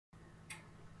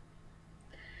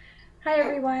Hi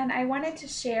everyone, I wanted to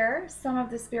share some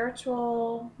of the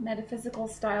spiritual metaphysical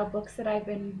style books that I've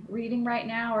been reading right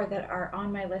now or that are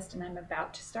on my list and I'm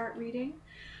about to start reading.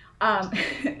 Um,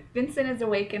 Vincent is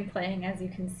awake and playing, as you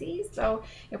can see, so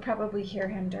you'll probably hear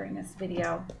him during this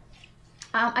video.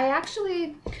 I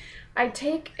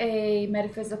take a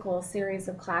metaphysical series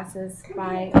of classes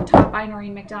taught by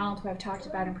Noreen McDonald, who I've talked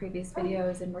about in previous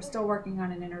videos, and we're still working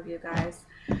on an interview, guys.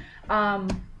 Um,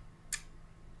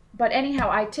 but anyhow,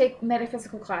 I take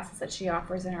metaphysical classes that she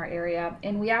offers in our area,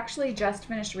 and we actually just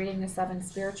finished reading The Seven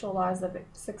Spiritual Laws of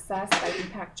Success by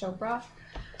Deepak Chopra.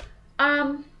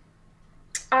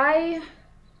 I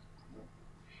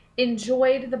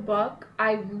enjoyed the book.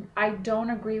 I don't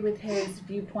agree with his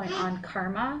viewpoint on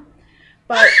karma,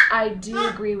 but I do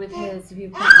agree with his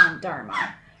viewpoint on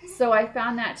dharma. So I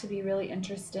found that to be really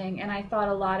interesting, and I thought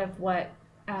a lot of what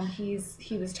he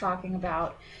was talking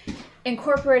about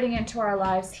incorporating into our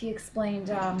lives. He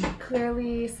explained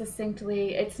clearly,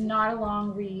 succinctly. It's not a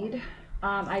long read.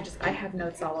 I have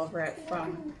notes all over it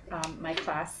from my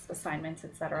class assignments,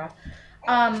 etc.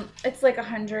 It's like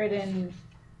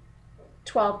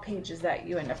 112 pages that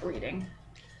you end up reading.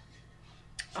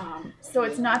 So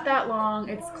it's not that long.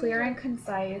 It's clear and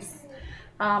concise.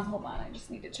 Hold on, I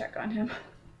just need to check on him.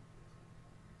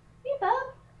 Hey,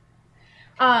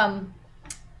 bub.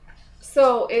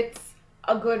 So it's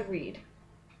a good read.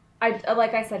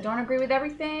 Like I said, don't agree with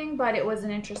everything, but it was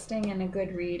an interesting and a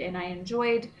good read, and I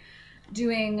enjoyed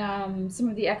doing some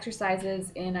of the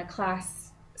exercises in a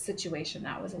class situation.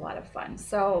 That was a lot of fun.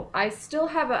 So I still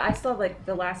have like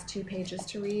the last 2 pages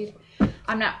to read.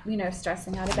 I'm not,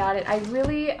 stressing out about it.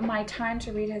 My time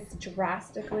to read has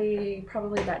drastically,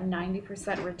 probably about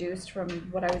 90% reduced from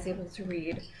what I was able to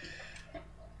read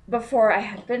before I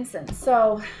had Vincent.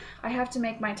 So I have to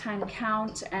make my time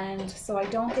count, and so I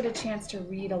don't get a chance to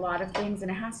read a lot of things, and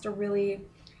it has to really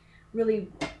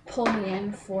pull me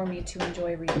in for me to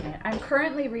enjoy reading it. I'm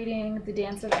currently reading The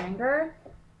Dance of Anger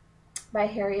by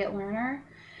Harriet Lerner.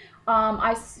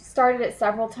 I started it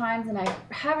several times, and I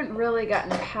haven't really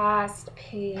gotten past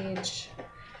page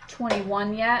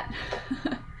 21 yet.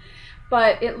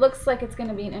 But it looks like it's going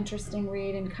to be an interesting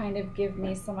read and kind of give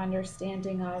me some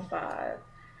understanding of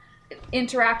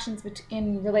interactions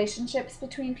in relationships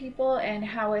between people, and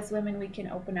how as women we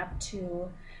can open up to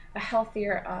a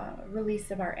healthier release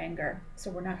of our anger,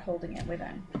 so we're not holding it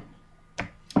within.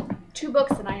 2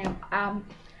 books that I am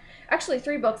actually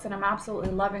 3 books that I'm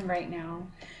absolutely loving right now.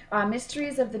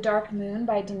 Mysteries of the Dark Moon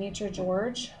by Demetra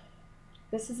George.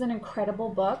 This is an incredible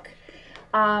book,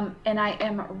 and I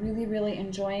am really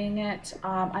enjoying it.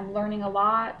 I'm learning a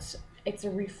lot. It's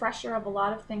a refresher of a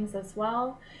lot of things as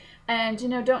well. And,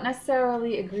 don't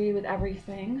necessarily agree with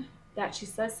everything that she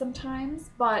says sometimes,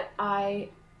 but I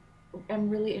am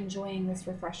really enjoying this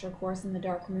refresher course in the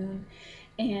Dark Moon,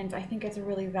 and I think it's a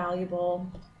really valuable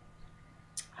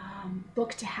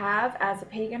book to have as a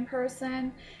pagan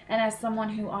person and as someone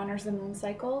who honors the moon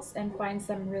cycles and finds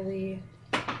them really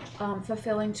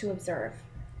fulfilling to observe,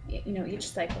 each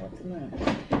cycle of the moon.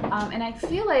 And I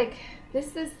feel like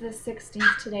this is the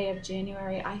 16th today of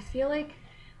January. I feel like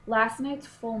last night's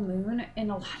full moon in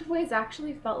a lot of ways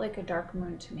actually felt like a dark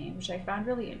moon to me, which I found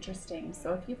really interesting.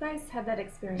 So if you guys had that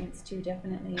experience too,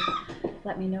 definitely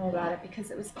let me know about it, because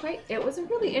it was a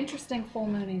really interesting full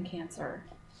moon in Cancer.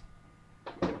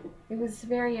 It was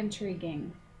very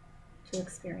intriguing to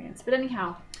experience. But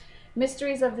anyhow,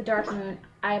 Mysteries of the Dark Moon.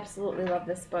 I absolutely love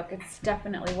this book. It's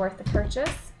definitely worth the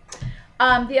purchase.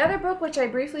 The other book, which I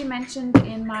briefly mentioned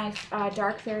in my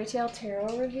Dark Fairy Tale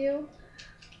Tarot review.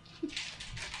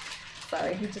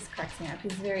 Sorry, he just cracks me up.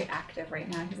 He's very active right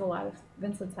now.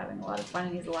 Vincent's having a lot of fun,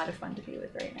 and he's a lot of fun to be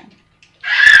with right now.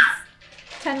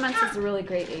 10 months is a really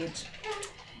great age.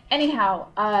 Anyhow,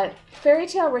 Fairy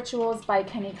Tale Rituals by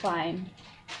Kenny Klein.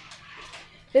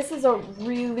 This is a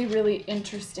really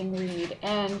interesting read,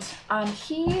 and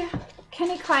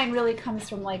Kenny Klein really comes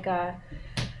from like a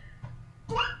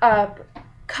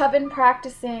coven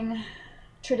practicing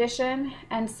tradition,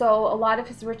 and so a lot of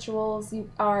his rituals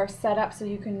are set up so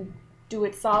you can do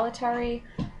it solitary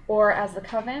or as a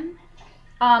coven.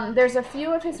 There's a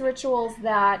few of his rituals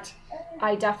that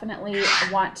I definitely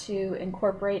want to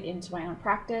incorporate into my own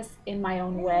practice in my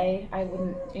own way. I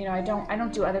wouldn't, I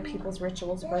don't do other people's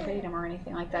rituals verbatim or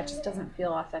anything like that. It just doesn't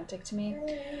feel authentic to me.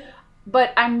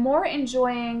 But I'm more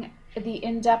enjoying the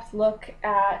in-depth look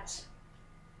at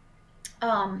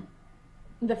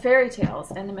the fairy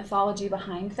tales and the mythology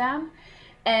behind them,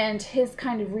 and his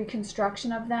kind of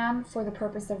reconstruction of them for the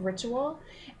purpose of ritual.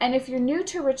 And if you're new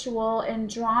to ritual and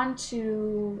drawn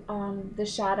to the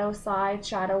shadow side,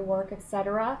 shadow work,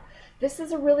 etc., this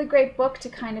is a really great book to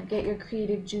kind of get your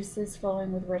creative juices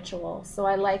flowing with ritual. So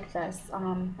I like this.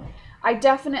 I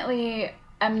definitely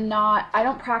I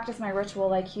don't practice my ritual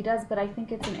like he does, but I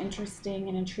think it's an interesting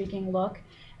and intriguing look.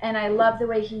 And I love the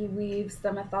way he weaves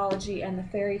the mythology and the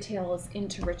fairy tales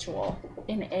into ritual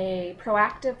in a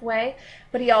proactive way.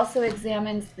 But he also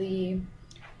examines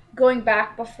going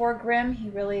back before Grimm. He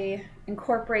really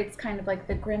incorporates kind of like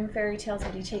the Grimm fairy tales,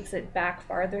 but he takes it back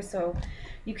farther. So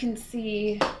you can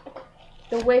see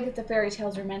the way that the fairy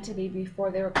tales were meant to be before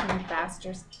they were kind of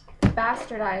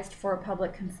bastardized for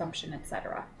public consumption,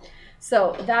 etc.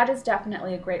 So that is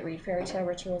definitely a great read, Fairy Tale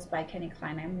Rituals by Kenny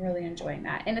Klein. I'm really enjoying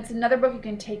that. And it's another book you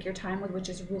can take your time with, which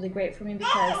is really great for me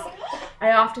because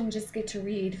I often just get to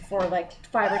read for like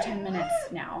 5 or 10 minutes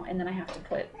now, and then I have to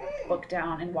put the book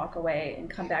down and walk away and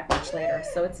come back much later.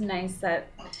 So it's nice that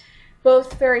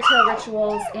both Fairy Tale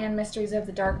Rituals and Mysteries of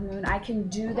the Dark Moon, I can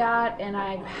do that, and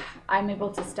I'm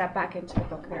able to step back into the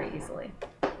book very easily.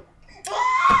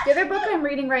 The other book I'm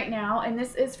reading right now, and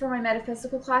this is for my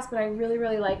metaphysical class, but I really,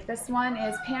 really like this one,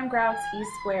 is Pam Grout's E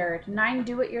Squared, 9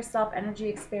 Do-It-Yourself Energy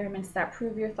Experiments That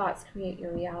Prove Your Thoughts Create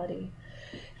Your Reality.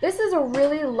 This is a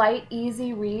really light,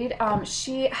 easy read.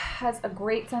 She has a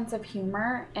great sense of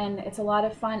humor, and it's a lot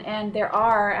of fun, and there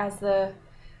are, as the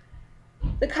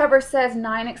cover says,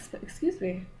 excuse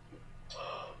me.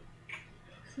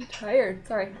 I'm tired,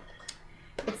 sorry.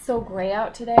 It's so gray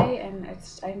out today, and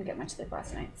I didn't get much sleep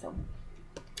last night, so...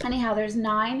 Anyhow, there's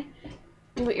 9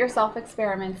 do-it-yourself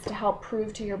experiments to help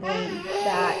prove to your brain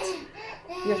that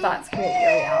your thoughts create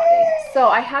your reality. So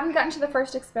I haven't gotten to the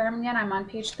first experiment yet. I'm on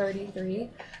page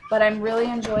 33, but I'm really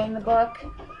enjoying the book,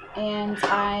 and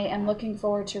I am looking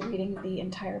forward to reading the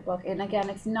entire book. And again,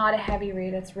 it's not a heavy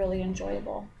read. It's really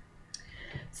enjoyable.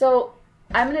 So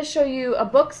I'm going to show you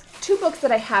 2 books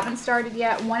that I haven't started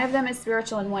yet. One of them is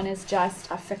spiritual, and one is just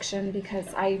a fiction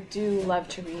because I do love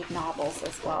to read novels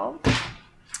as well.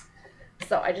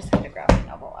 So I just had to grab the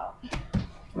novel out.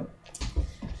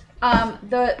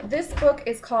 This book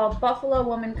is called Buffalo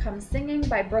Woman Comes Singing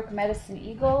by Brooke Medicine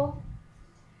Eagle.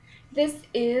 This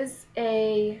is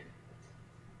a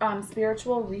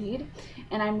spiritual read,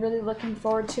 and I'm really looking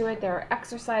forward to it. There are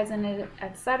exercises in it,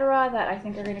 etc., that I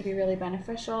think are going to be really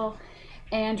beneficial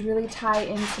and really tie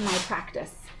into my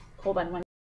practice. Hold on one